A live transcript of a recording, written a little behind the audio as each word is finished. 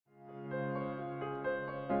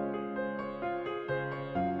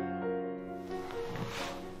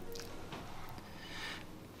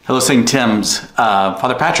Hello, St. Tim's.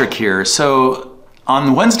 Father Patrick here. So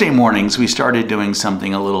on Wednesday mornings, we started doing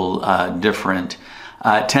something a little different.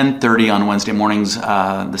 At 10:30 on Wednesday mornings,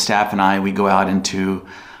 the staff and I, we go out into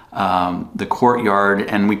the courtyard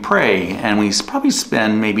and we pray, and we probably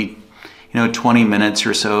spend maybe 20 minutes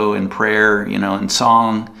or so in prayer, in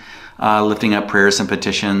song, lifting up prayers and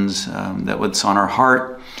petitions that was on our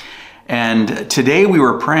heart. And today we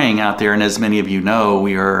were praying out there, and as many of you know,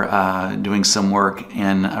 we are doing some work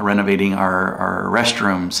in renovating our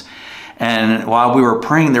restrooms. And while we were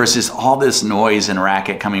praying, there was all this noise and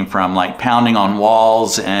racket coming from, like pounding on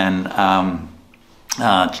walls and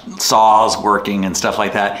saws working and stuff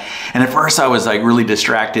like that. And at first I was like really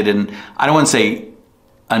distracted, and I don't want to say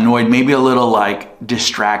annoyed, maybe a little like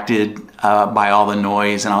distracted by all the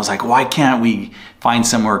noise. And I was like, why can't we find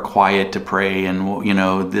somewhere quiet to pray?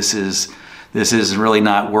 And this is really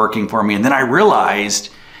not working for me. And then I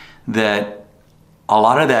realized that a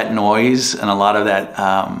lot of that noise and a lot of that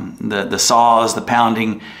the saws, the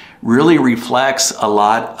pounding, really reflects a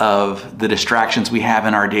lot of the distractions we have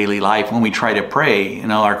in our daily life when we try to pray.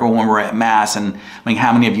 Like when we're at Mass, and I mean,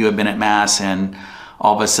 how many of you have been at Mass and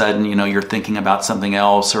all of a sudden, you're thinking about something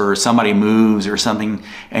else, or somebody moves or something,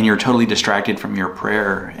 and you're totally distracted from your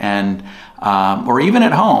prayer. And or even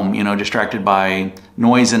at home, distracted by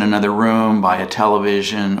noise in another room, by a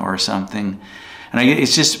television or something. And it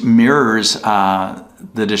just mirrors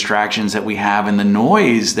the distractions that we have and the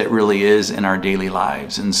noise that really is in our daily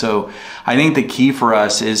lives. And so I think the key for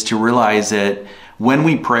us is to realize that when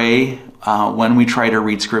we pray, when we try to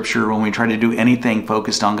read scripture, when we try to do anything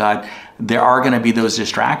focused on God, there are going to be those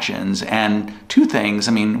distractions. And two things.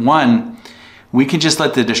 I mean, one, we can just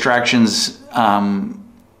let the distractions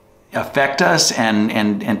affect us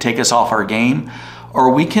and take us off our game,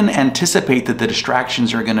 or we can anticipate that the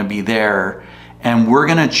distractions are going to be there, and we're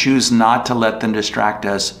going to choose not to let them distract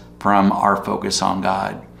us from our focus on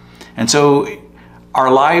God. And so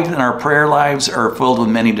our lives and our prayer lives are filled with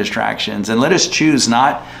many distractions, and let us choose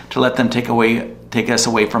not to let them take us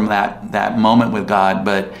away from that moment with God,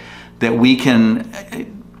 but that we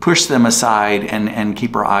can push them aside and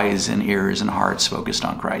keep our eyes and ears and hearts focused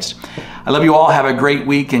on Christ. I love you all. Have a great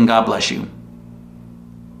week, and God bless you.